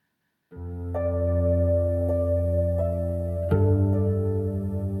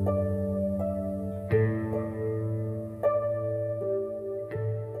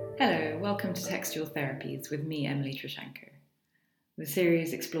Welcome to Textual Therapies with me, Emily Trushenko. The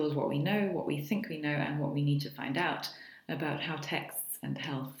series explores what we know, what we think we know, and what we need to find out about how texts and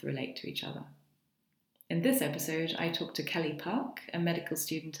health relate to each other. In this episode, I talk to Kelly Park, a medical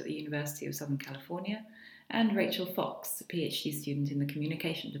student at the University of Southern California, and Rachel Fox, a PhD student in the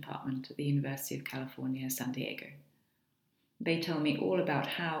Communication Department at the University of California, San Diego. They tell me all about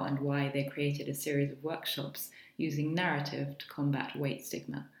how and why they created a series of workshops using narrative to combat weight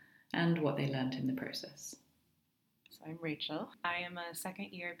stigma, and what they learned in the process. So I'm Rachel. I am a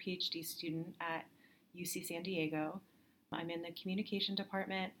second-year PhD student at UC San Diego. I'm in the Communication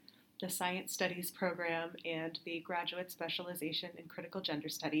Department, the Science Studies program, and the Graduate Specialization in Critical Gender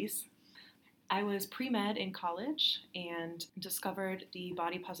Studies. I was pre-med in college and discovered the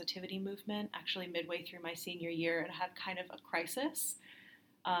body positivity movement actually midway through my senior year and had kind of a crisis.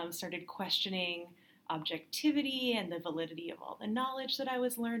 Started questioning objectivity and the validity of all the knowledge that I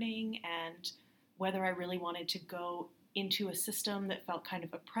was learning and whether I really wanted to go into a system that felt kind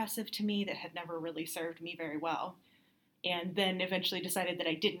of oppressive to me that had never really served me very well. And then eventually decided that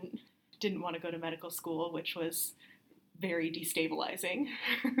I didn't want to go to medical school, which was very destabilizing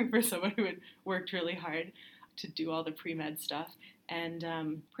for someone who had worked really hard to do all the pre-med stuff.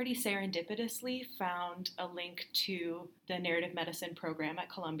 And pretty serendipitously found a link to the narrative medicine program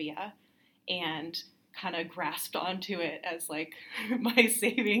at Columbia and kind of grasped onto it as like my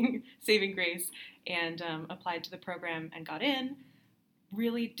saving grace and applied to the program and got in.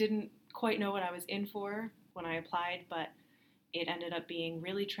 Really didn't quite know what I was in for when I applied, but it ended up being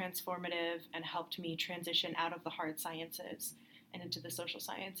really transformative and helped me transition out of the hard sciences and into the social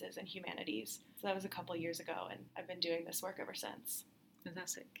sciences and humanities. So that was a couple years ago, and I've been doing this work ever since.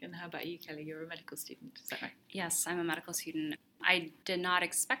 Fantastic. And how about you, Kelly? You're a medical student, is that right? Yes, I'm a medical student. I did not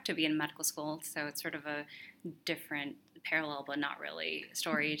expect to be in medical school, so it's sort of a different, parallel but not really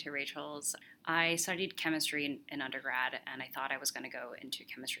story to Rachel's. I studied chemistry in undergrad, and I thought I was going to go into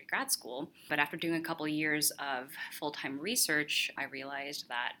chemistry grad school. But after doing a couple of years of full-time research, I realized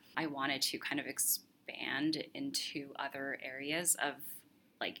that I wanted to kind of expand into other areas of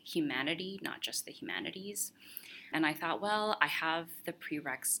like humanity, not just the humanities. And I thought, well, I have the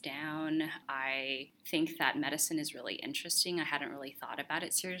prereqs down. I think that medicine is really interesting. I hadn't really thought about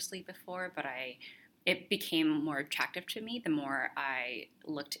it seriously before, but it became more attractive to me the more I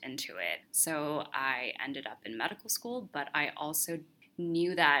looked into it. So I ended up in medical school, but I also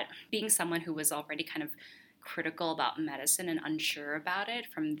knew that being someone who was already kind of critical about medicine and unsure about it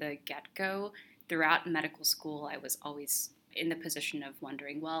from the get-go, throughout medical school, I was always in the position of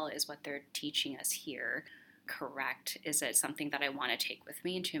wondering, well, is what they're teaching us here correct? Is it something that I want to take with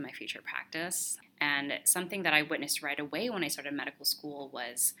me into my future practice? And something that I witnessed right away when I started medical school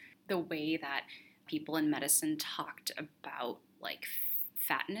was the way that people in medicine talked about like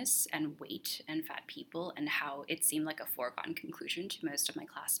fatness and weight and fat people, and how it seemed like a foregone conclusion to most of my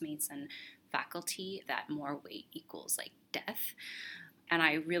classmates and faculty that more weight equals like death. And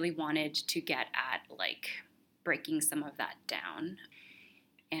I really wanted to get at like breaking some of that down.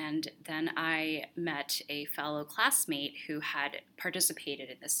 And then I met a fellow classmate who had participated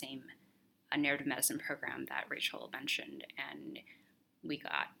in the same narrative medicine program that Rachel mentioned, and we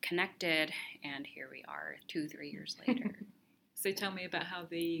got connected, and here we are 2-3 years later. So tell me about how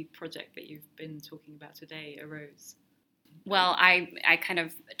the project that you've been talking about today arose. Well, I kind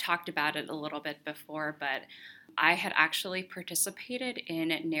of talked about it a little bit before, but I had actually participated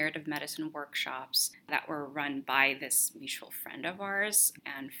in narrative medicine workshops that were run by this mutual friend of ours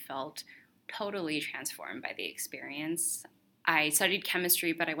and felt totally transformed by the experience. I studied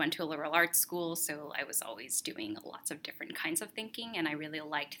chemistry, but I went to a liberal arts school, so I was always doing lots of different kinds of thinking, and I really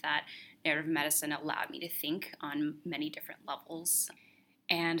liked that narrative medicine allowed me to think on many different levels.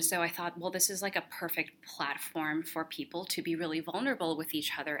 And so I thought, well, this is like a perfect platform for people to be really vulnerable with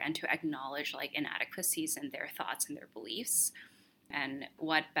each other and to acknowledge like inadequacies in their thoughts and their beliefs. And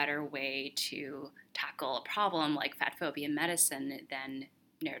what better way to tackle a problem like fat phobia in medicine than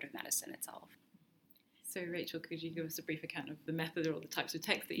narrative medicine itself? So Rachel, could you give us a brief account of the method or the types of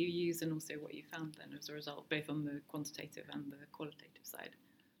text that you use, and also what you found then as a result, both on the quantitative and the qualitative side?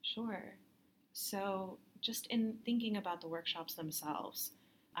 Sure. So just in thinking about the workshops themselves,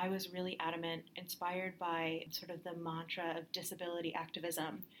 I was really adamant, inspired by sort of the mantra of disability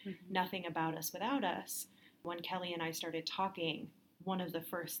activism, nothing about us without us. When Kelly and I started talking, one of the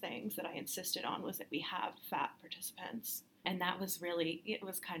first things that I insisted on was that we have fat participants. And that was really, it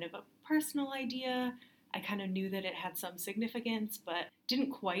was kind of a personal idea. I kind of knew that it had some significance, but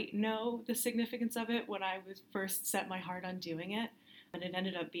didn't quite know the significance of it when I was first set my heart on doing it. And it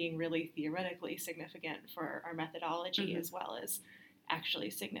ended up being really theoretically significant for our methodology as well as actually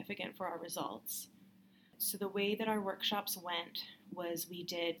significant for our results. So the way that our workshops went was we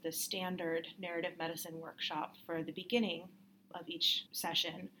did the standard narrative medicine workshop for the beginning of each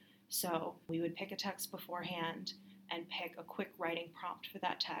session. So we would pick a text beforehand and pick a quick writing prompt for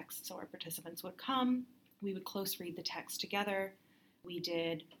that text. So our participants would come, we would close read the text together. We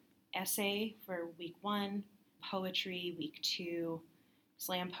did essay for week 1, poetry week 2,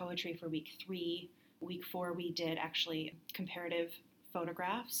 slam poetry for week 3. Week 4 we did actually comparative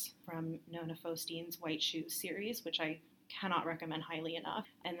photographs from Nona Fostein's White Shoes series, which I cannot recommend highly enough.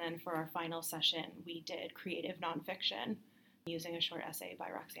 And then for our final session, we did creative nonfiction using a short essay by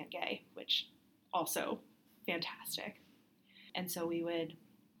Roxane Gay, which also fantastic. And so we would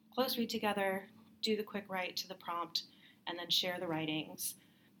close read together, do the quick write to the prompt, and then share the writings.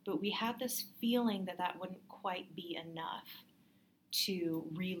 But we had this feeling that that wouldn't quite be enough to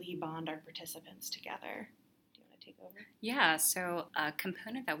really bond our participants together. Take over? Yeah, so a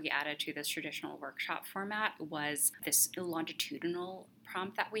component that we added to this traditional workshop format was this longitudinal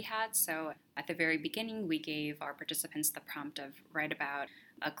prompt that we had. So at the very beginning, we gave our participants the prompt of write about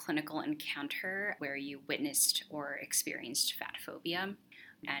a clinical encounter where you witnessed or experienced fat phobia.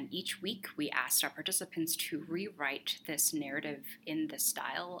 And each week, we asked our participants to rewrite this narrative in the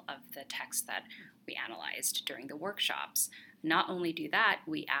style of the text that we analyzed during the workshops. Not only do that,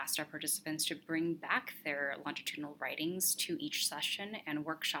 we asked our participants to bring back their longitudinal writings to each session and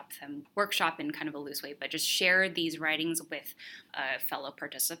workshop in kind of a loose way, but just share these writings with a fellow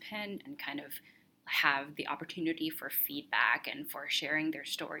participant and kind of have the opportunity for feedback and for sharing their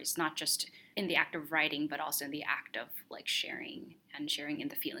stories, not just in the act of writing, but also in the act of like sharing in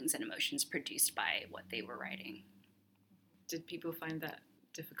the feelings and emotions produced by what they were writing. Did people find that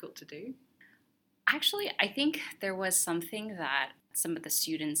difficult to do? Actually, I think there was something that some of the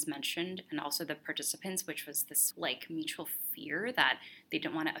students mentioned and also the participants, which was this like mutual fear that they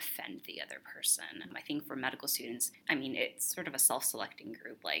didn't want to offend the other person. I think for medical students, I mean, it's sort of a self-selecting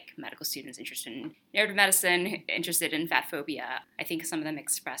group, like medical students interested in narrative medicine, interested in fat phobia. I think some of them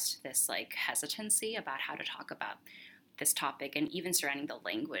expressed this like hesitancy about how to talk about this topic and even surrounding the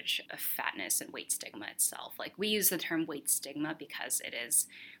language of fatness and weight stigma itself. Like we use the term weight stigma because it is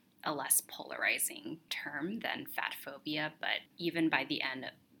a less polarizing term than fat phobia, but even by the end,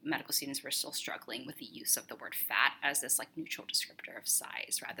 medical students were still struggling with the use of the word fat as this like neutral descriptor of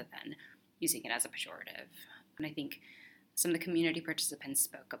size rather than using it as a pejorative. And I think some of the community participants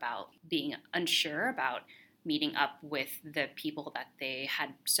spoke about being unsure about meeting up with the people that they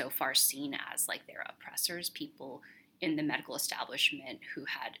had so far seen as like their oppressors, people in the medical establishment who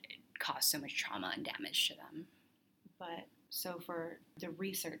had caused so much trauma and damage to them. But so for the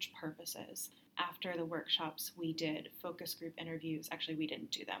research purposes, after the workshops, we did focus group interviews. Actually, we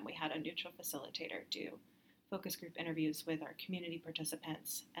didn't do them. We had a neutral facilitator do focus group interviews with our community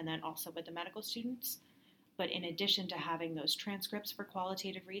participants and then also with the medical students. But in addition to having those transcripts for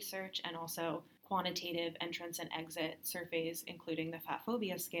qualitative research and also quantitative entrance and exit surveys, including the fat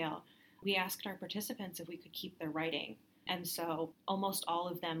phobia scale, we asked our participants if we could keep their writing. And so almost all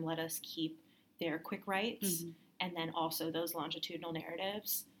of them let us keep their quick writes. Mm-hmm. And then also those longitudinal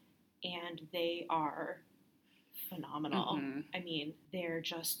narratives, and they are phenomenal. Mm-hmm. I mean, they're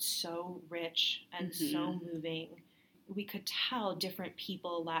just so rich and so moving. We could tell different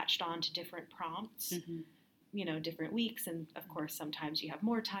people latched on to different prompts, you know, different weeks, and of course sometimes you have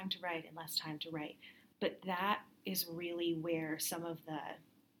more time to write and less time to write. But that is really where some of the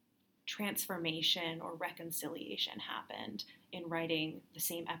transformation or reconciliation happened in writing the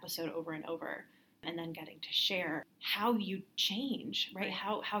same episode over and over. And then getting to share how you change, right?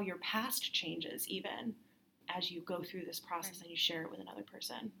 How your past changes even as you go through this process and you share it with another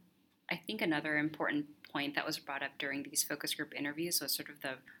person. I think another important point that was brought up during these focus group interviews was sort of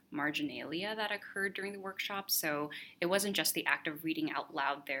the marginalia that occurred during the workshop. So it wasn't just the act of reading out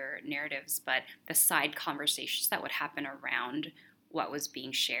loud their narratives, but the side conversations that would happen around what was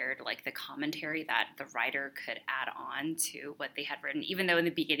being shared, like the commentary that the writer could add on to what they had written. Even though in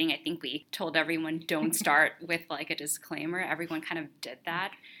the beginning, I think we told everyone don't start with like a disclaimer, everyone kind of did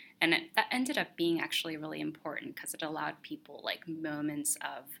that. And that ended up being actually really important because it allowed people like moments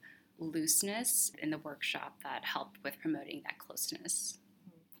of looseness in the workshop that helped with promoting that closeness.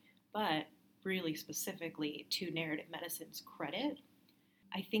 But really specifically to narrative medicine's credit,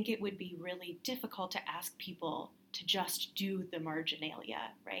 I think it would be really difficult to ask people to just do the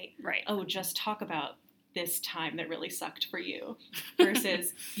marginalia, right? Right. Oh, just talk about this time that really sucked for you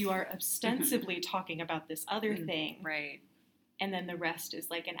versus you are ostensibly talking about this other thing. Right. And then the rest is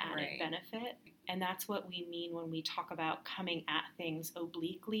like an added benefit. And that's what we mean when we talk about coming at things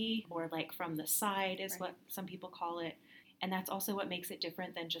obliquely or like from the side is what some people call it. And that's also what makes it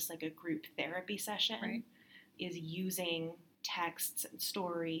different than just like a group therapy session, Right. is using texts and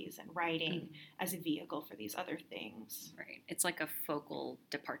stories and writing as a vehicle for these other things. Right. It's like a focal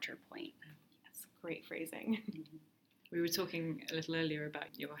departure point. Yes, great phrasing. We were talking a little earlier about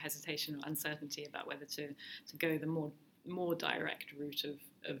your hesitation or uncertainty about whether to go the more direct route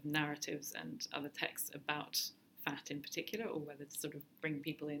of narratives and other texts about fat in particular, or whether to sort of bring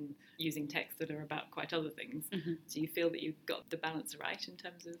people in using texts that are about quite other things. Do you feel that you've got the balance right in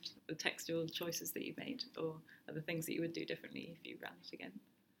terms of the textual choices that you made, or are there things that you would do differently if you ran it again?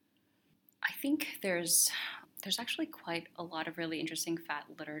 I think there's actually quite a lot of really interesting fat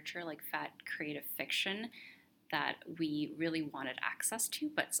literature, like fat creative fiction, that we really wanted access to,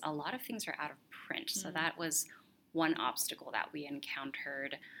 but a lot of things are out of print. So that was one obstacle that we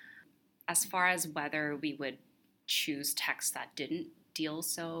encountered. As far as whether we would choose texts that didn't deal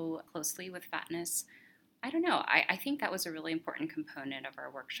so closely with fatness, I don't know. I think that was a really important component of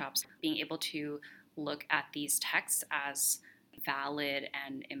our workshops, being able to look at these texts as valid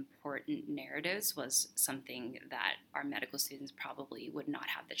and important narratives was something that our medical students probably would not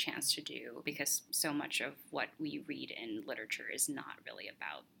have the chance to do, because so much of what we read in literature is not really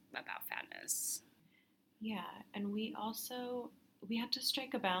about fatness. Yeah, and we had to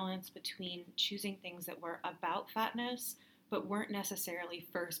strike a balance between choosing things that were about fatness but weren't necessarily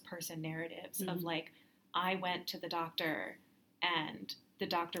first-person narratives of like, I went to the doctor and the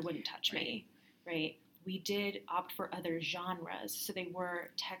doctor wouldn't touch me, right? We did opt for other genres, so they were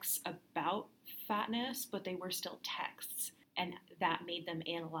texts about fatness, but they were still texts, and that made them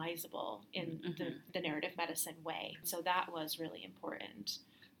analyzable in the narrative medicine way. So that was really important,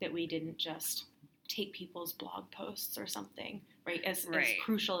 that we didn't just take people's blog posts or something, right? As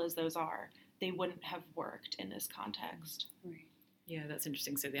crucial as those are, they wouldn't have worked in this context. Right. Yeah, that's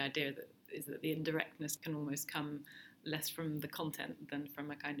interesting. So the idea is that the indirectness can almost come less from the content than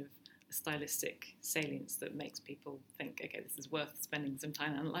from a kind of stylistic salience that makes people think, okay, this is worth spending some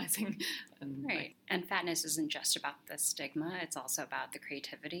time analysing. And fatness isn't just about the stigma, it's also about the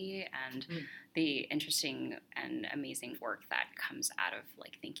creativity and the interesting and amazing work that comes out of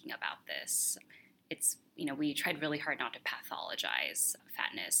like thinking about this. It's, we tried really hard not to pathologize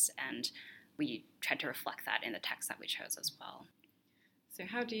fatness, and we tried to reflect that in the text that we chose as well. So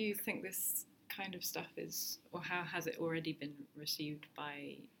how do you think this kind of stuff is, or how has it already been received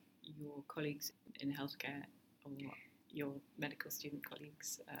by your colleagues in healthcare, or your medical student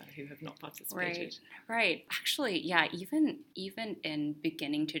colleagues who have not participated? Right. Actually, yeah, even in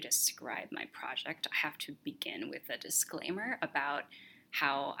beginning to describe my project, I have to begin with a disclaimer about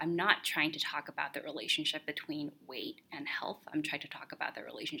how I'm not trying to talk about the relationship between weight and health. I'm trying to talk about the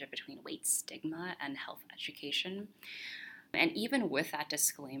relationship between weight stigma and health education. And even with that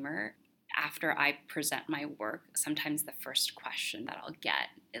disclaimer, after I present my work, sometimes the first question that I'll get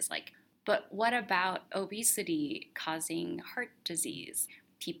is like, but what about obesity causing heart disease?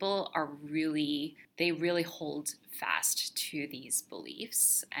 People they really hold fast to these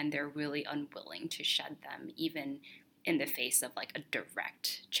beliefs, and they're really unwilling to shed them, even in the face of like a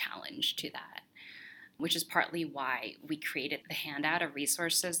direct challenge to that, which is partly why we created the handout of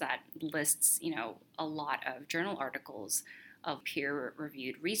resources that lists, a lot of journal articles of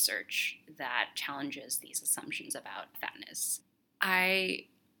peer-reviewed research that challenges these assumptions about fatness. I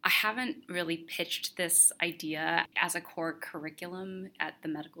haven't really pitched this idea as a core curriculum at the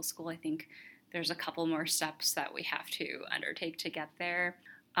medical school. I think there's a couple more steps that we have to undertake to get there.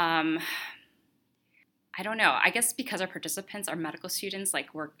 I don't know. I guess because our participants are medical students,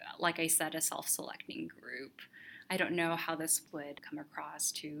 we're, like I said, a self-selecting group. I don't know how this would come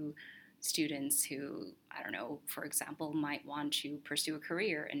across to students who, I don't know, for example, might want to pursue a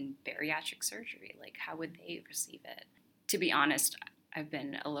career in bariatric surgery. Like, how would they receive it? To be honest, I've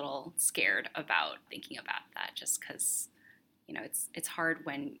been a little scared about thinking about that, just because, it's hard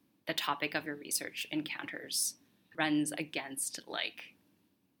when the topic of your research runs against,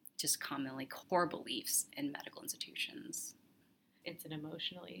 just commonly core beliefs in medical institutions. It's an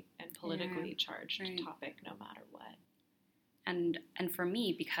emotionally and politically charged topic no matter what. And for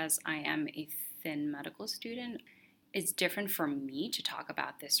me, because I am a thin medical student, it's different for me to talk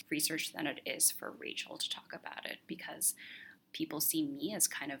about this research than it is for Rachel to talk about it, because people see me as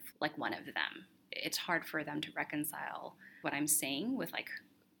kind of like one of them. It's hard for them to reconcile what I'm saying with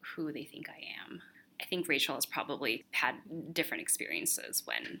who they think I am. I think Rachel has probably had different experiences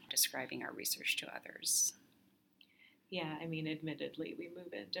when describing our research to others. Yeah, admittedly, we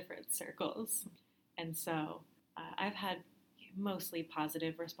move in different circles. And so I've had mostly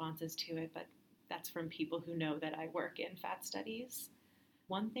positive responses to it, but that's from people who know that I work in fat studies.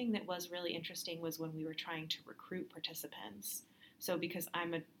 One thing that was really interesting was when we were trying to recruit participants. So because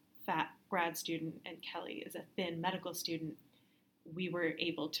I'm a fat grad student and Kelly is a thin medical student, we were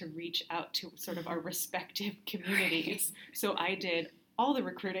able to reach out to sort of our respective communities. So I did all the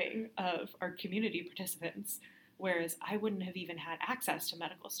recruiting of our community participants, whereas I wouldn't have even had access to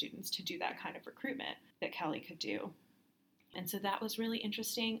medical students to do that kind of recruitment that Kelly could do. And so that was really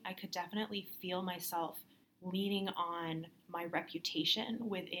interesting. I could definitely feel myself leaning on my reputation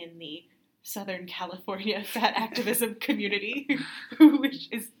within the Southern California fat activism community, which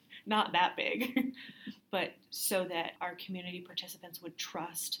is not that big, but so that our community participants would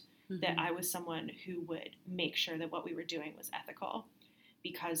trust that I was someone who would make sure that what we were doing was ethical.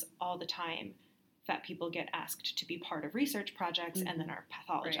 Because all the time, fat people get asked to be part of research projects and then are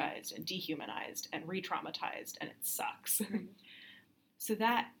pathologized and dehumanized and re-traumatized, and it sucks. So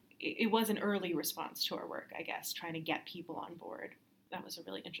that, it was an early response to our work, I guess, trying to get people on board. That was a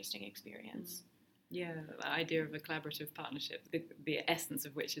really interesting experience. Yeah, the idea of a collaborative partnership, the essence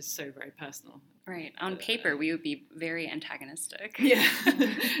of which is so very personal. Right. On paper, we would be very antagonistic. Yeah.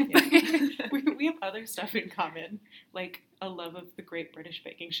 We have other stuff in common, like a love of the Great British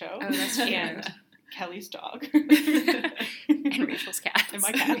Baking Show. Oh, that's true. And Kelly's dog. And Rachel's cat. And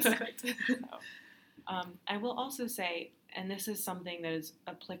my cats. So, I will also say, and this is something that is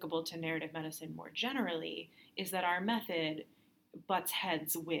applicable to narrative medicine more generally, is that our method butts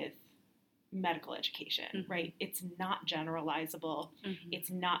heads with medical education, right? It's not generalizable. It's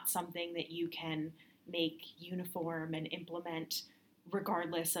not something that you can make uniform and implement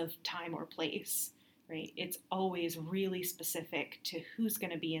regardless of time or place, right? It's always really specific to who's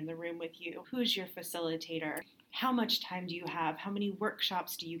going to be in the room with you, who's your facilitator, how much time do you have, how many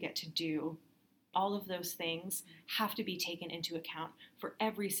workshops do you get to do. All of those things have to be taken into account for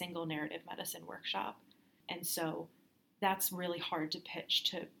every single narrative medicine workshop. And so that's really hard to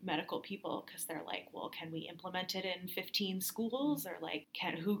pitch to medical people because they're like, well, can we implement it in 15 schools? Or like,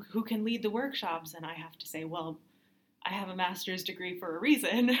 who can lead the workshops? And I have to say, well, I have a master's degree for a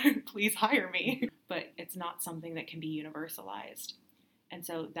reason. Please hire me. But it's not something that can be universalized. And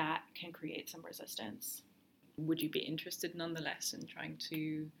so that can create some resistance. Would you be interested nonetheless in trying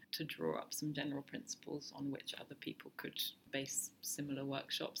to draw up some general principles on which other people could base similar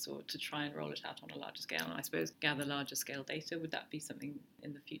workshops, or to try and roll it out on a larger scale, and I suppose gather larger scale data? Would that be something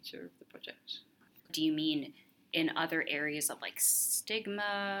in the future of the project? Do you mean in other areas of like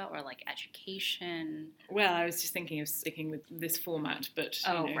stigma or like education? Well, I was just thinking of sticking with this format, but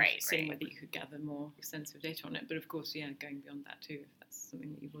seeing whether you could gather more extensive data on it. But of course, going beyond that too, if that's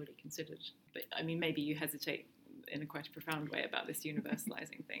something that you've already considered. But I mean, maybe you hesitate in a quite a profound way about this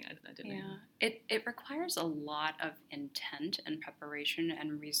universalizing thing. I don't know. It requires a lot of intent and preparation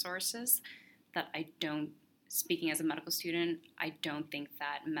and resources that speaking as a medical student, I don't think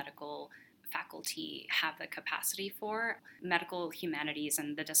that medical faculty have the capacity for. Medical humanities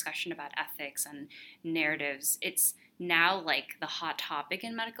and the discussion about ethics and narratives, it's now like the hot topic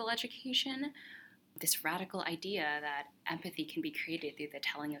in medical education. This radical idea that empathy can be created through the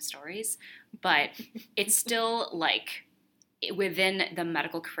telling of stories, but it's still like within the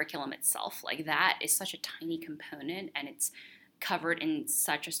medical curriculum itself, like that is such a tiny component, and it's covered in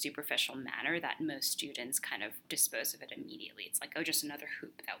such a superficial manner that most students kind of dispose of it immediately. It's like, oh, just another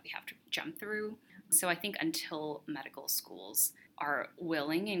hoop that we have to jump through. So I think until medical schools are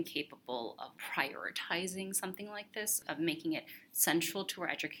willing and capable of prioritizing something like this, of making it central to our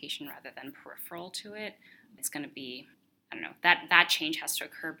education rather than peripheral to it, it's going to be, I don't know, that change has to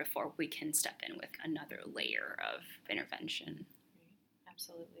occur before we can step in with another layer of intervention.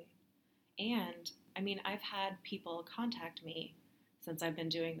 Absolutely. And I mean, I've had people contact me since I've been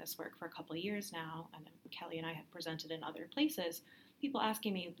doing this work for a couple of years now, and Kelly and I have presented in other places, people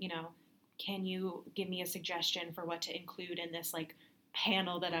asking me, can you give me a suggestion for what to include in this like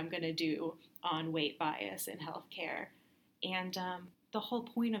panel that I'm going to do on weight bias in healthcare? And the whole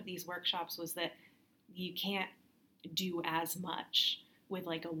point of these workshops was that you can't do as much with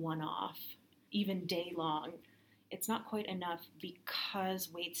like a one-off, even day-long. It's not quite enough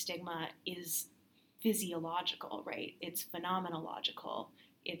because weight stigma is physiological, right? It's phenomenological.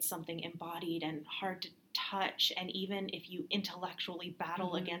 It's something embodied and hard to touch. And even if you intellectually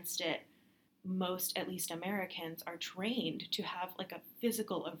battle against it, most, at least Americans, are trained to have like a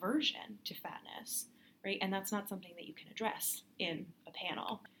physical aversion to fatness, right? And that's not something that you can address in a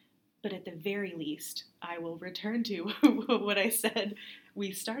panel. But at the very least, I will return to what I said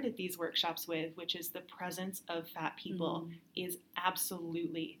we started these workshops with, which is the presence of fat people is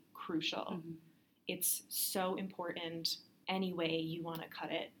absolutely crucial. It's so important any way you want to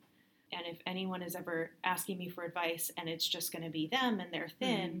cut it. And if anyone is ever asking me for advice and it's just going to be them and they're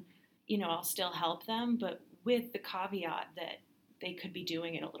thin, I'll still help them, but with the caveat that they could be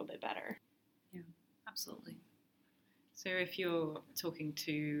doing it a little bit better. Yeah, absolutely. So if you're talking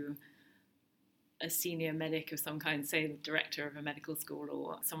to a senior medic of some kind, say the director of a medical school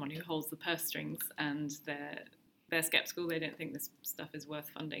or someone who holds the purse strings, and they're skeptical, they don't think this stuff is worth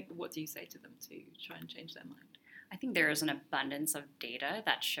funding, what do you say to them to try and change their mind? I think there is an abundance of data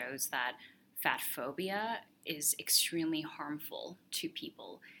that shows that fat phobia is extremely harmful to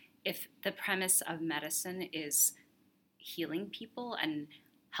people. If the premise of medicine is healing people and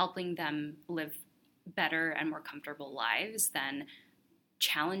helping them live better and more comfortable lives, then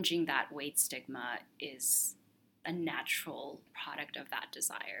challenging that weight stigma is a natural product of that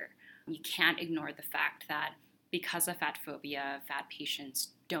desire. You can't ignore the fact that because of fat phobia, fat patients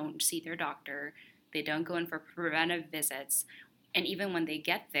don't see their doctor, they don't go in for preventive visits, and even when they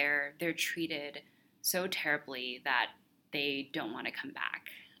get there, they're treated so terribly that they don't want to come back.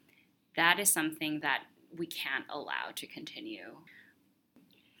 That is something that we can't allow to continue.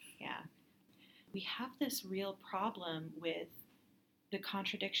 Yeah. We have this real problem with the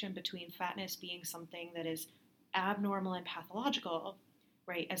contradiction between fatness being something that is abnormal and pathological,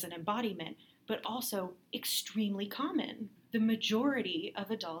 right, as an embodiment, but also extremely common. The majority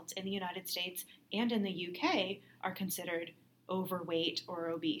of adults in the United States and in the UK are considered overweight or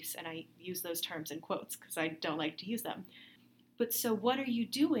obese, and I use those terms in quotes because I don't like to use them. But so what are you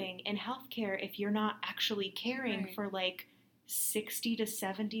doing in healthcare if you're not actually caring for like 60 to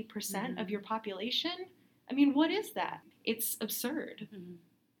 70% of your population? I mean, what is that? It's absurd.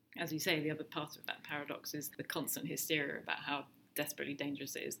 As you say, the other part of that paradox is the constant hysteria about how desperately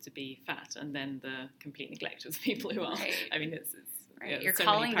dangerous it is to be fat, and then the complete neglect of the people who are. I mean, it's right. You're so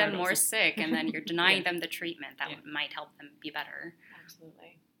calling them more sick, and then you're denying them the treatment that might help them be better.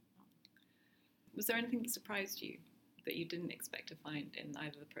 Absolutely. Was there anything that surprised you that you didn't expect to find in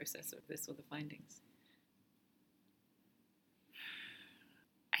either the process of this or the findings?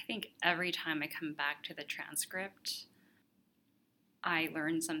 I think every time I come back to the transcript, I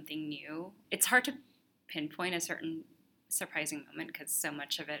learn something new. It's hard to pinpoint a certain surprising moment because so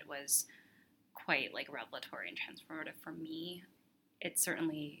much of it was quite like revelatory and transformative for me. It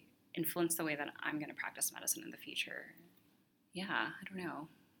certainly influenced the way that I'm going to practice medicine in the future. Yeah, I don't know.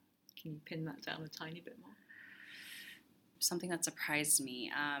 Can you pin that down a tiny bit more? Something that surprised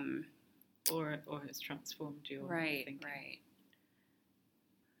me. Or has transformed your thinking? Right.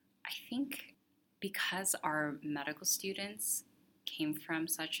 I think because our medical students came from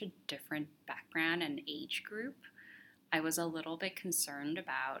such a different background and age group, I was a little bit concerned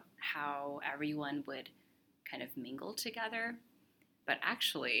about how everyone would kind of mingle together. But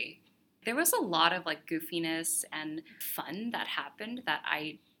actually, there was a lot of like goofiness and fun that happened that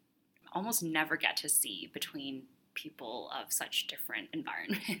I almost never get to see between people of such different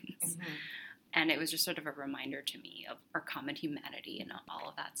environments. And it was just sort of a reminder to me of our common humanity and all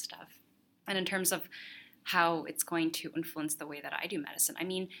of that stuff. And in terms of how it's going to influence the way that I do medicine, I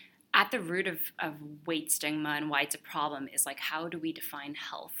mean, at the root of weight stigma and why it's a problem is like, how do we define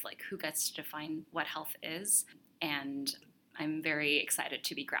health? Like, who gets to define what health is? And I'm very excited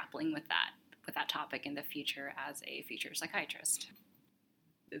to be grappling with that topic in the future as a future psychiatrist.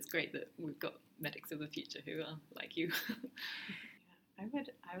 It's great that we've got medics of the future who are like you.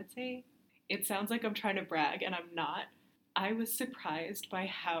 I would say it sounds like I'm trying to brag, and I'm not. I was surprised by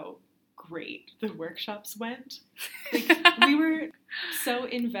how great the workshops went. Like, we were so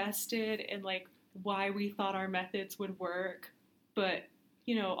invested in like why we thought our methods would work, but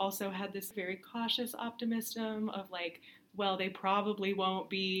also had this very cautious optimism of like, well, they probably won't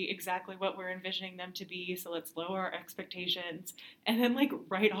be exactly what we're envisioning them to be, so let's lower our expectations. And then like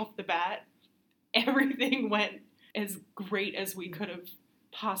right off the bat, everything went as great as we could have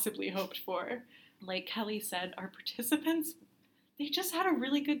possibly hoped for. Like Kelly said, our participants, they just had a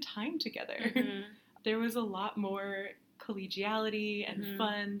really good time together. There was a lot more collegiality and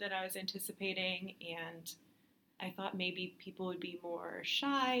fun than I was anticipating, and I thought maybe people would be more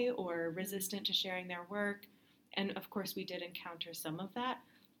shy or resistant to sharing their work. And of course we did encounter some of that,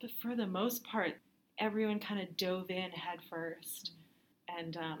 but for the most part, everyone kind of dove in head first.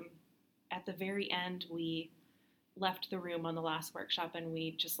 And at the very end, we left the room on the last workshop and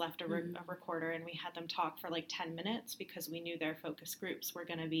we just left a recorder, and we had them talk for like 10 minutes because we knew their focus groups were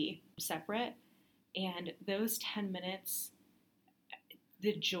going to be separate. And those 10 minutes,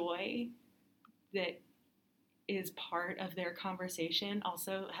 the joy that is part of their conversation,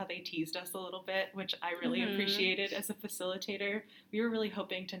 also how they teased us a little bit, which I really appreciated as a facilitator. We were really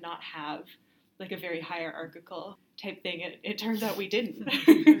hoping to not have like a very hierarchical type thing. It turns out we didn't.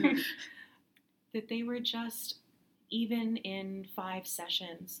 That they were just, even in 5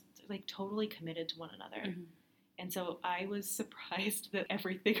 sessions, like totally committed to one another. Mm-hmm. And so I was surprised that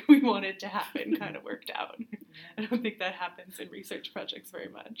everything we wanted to happen kind of worked out. I don't think that happens in research projects very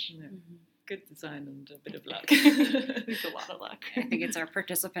much. No. Mm-hmm. Good design and a bit of luck. I think a lot of luck. I think it's our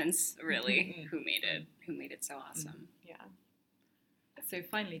participants really who made it so awesome. Yeah. So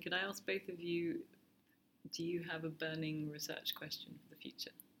finally, could I ask both of you, do you have a burning research question for the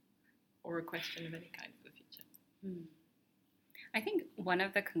future? Or a question of any kind for the future? I think one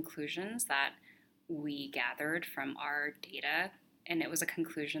of the conclusions that we gathered from our data, and it was a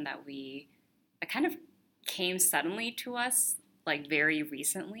conclusion that kind of came suddenly to us, like very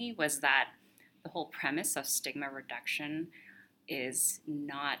recently, was that the whole premise of stigma reduction is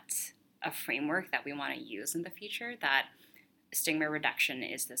not a framework that we want to use in the future, that stigma reduction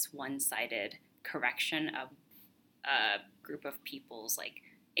is this one-sided correction of a group of people's like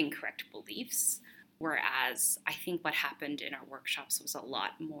incorrect beliefs, whereas I think what happened in our workshops was a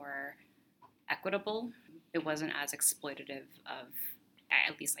lot more equitable. It wasn't as exploitative of,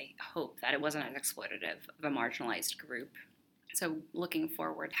 at least I hope that it wasn't as exploitative of a marginalized group. So looking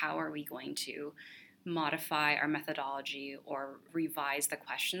forward, how are we going to modify our methodology or revise the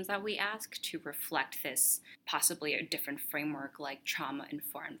questions that we ask to reflect this possibly a different framework like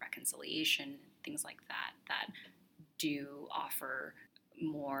trauma-informed reconciliation, things like that, that do offer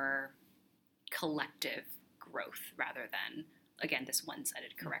more collective growth rather than, again, this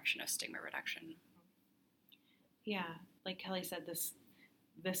one-sided correction of stigma reduction. Yeah, like Kelly said, this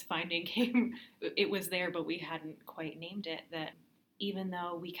finding came, it was there, but we hadn't quite named it, that even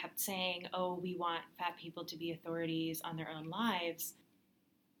though we kept saying, oh, we want fat people to be authorities on their own lives,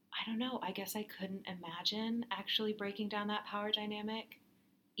 I don't know, I guess I couldn't imagine actually breaking down that power dynamic,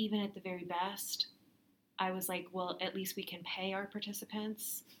 even at the very best. I was like, well, at least we can pay our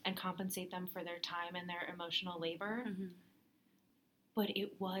participants and compensate them for their time and their emotional labor. Mm-hmm. But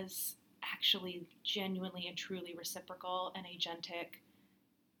it was actually genuinely and truly reciprocal and agentic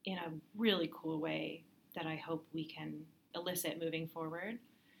in a really cool way that I hope we can elicit moving forward.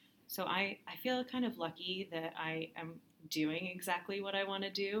 So I feel kind of lucky that I am doing exactly what I want to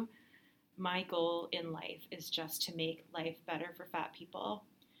do. My goal in life is just to make life better for fat people,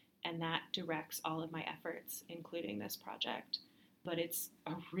 and that directs all of my efforts, including this project. But it's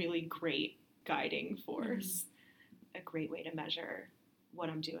a really great guiding force, a great way to measure what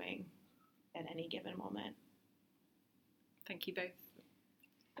I'm doing at any given moment. Thank you both.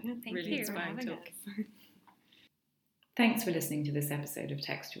 Thank Really you. inspiring For having talk. us. Thanks for listening to this episode of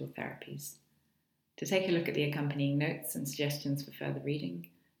Textual Therapies. To take a look at the accompanying notes and suggestions for further reading,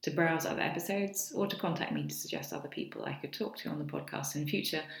 to browse other episodes, or to contact me to suggest other people I could talk to on the podcast in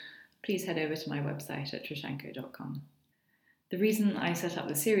future, please head over to my website at trishanko.com. The reason I set up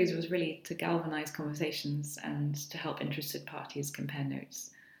the series was really to galvanise conversations and to help interested parties compare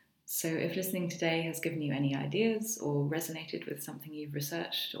notes. So if listening today has given you any ideas or resonated with something you've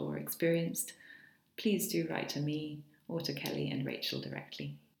researched or experienced, please do write to me or to Kelly and Rachel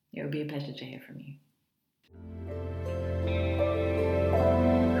directly. It would be a pleasure to hear from you.